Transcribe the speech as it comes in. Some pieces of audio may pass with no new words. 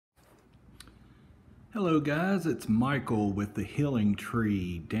Hello guys, it's Michael with the Healing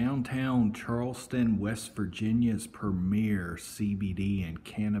Tree, downtown Charleston, West Virginia's premier CBD and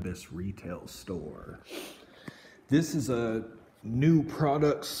cannabis retail store. This is a new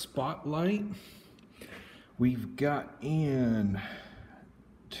product spotlight. We've got in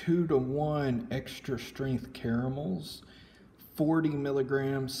 2-to-1 extra strength caramels, 40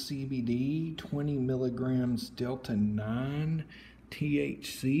 milligrams CBD, 20 milligrams Delta 9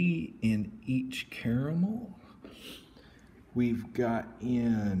 THC in each caramel. We've got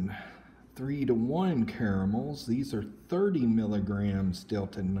in 3-to-1 caramels. These are 30 milligrams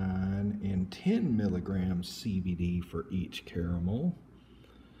Delta 9 and 10 milligrams CBD for each caramel.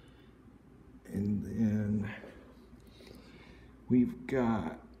 And then we've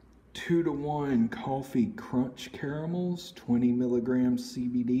got 2-to-1 coffee crunch caramels, 20 milligrams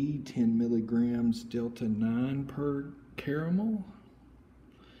CBD, 10 milligrams Delta 9 per caramel.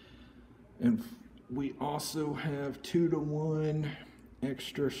 And we also have 2-to-1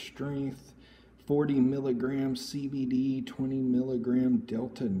 extra strength, 40 milligrams CBD, 20 milligram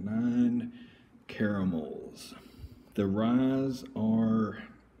Delta 9 caramels. The ryes are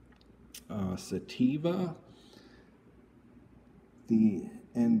sativa,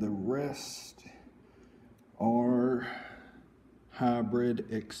 and the rest are hybrid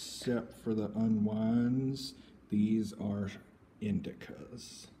except for the unwinds. These are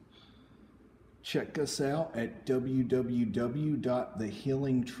indicas. Check us out at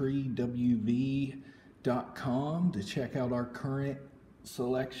www.thehealingtreewv.com to check out our current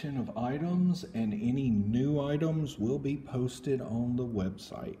selection of items, and any new items will be posted on the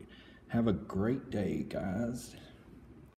website. Have a great day, guys.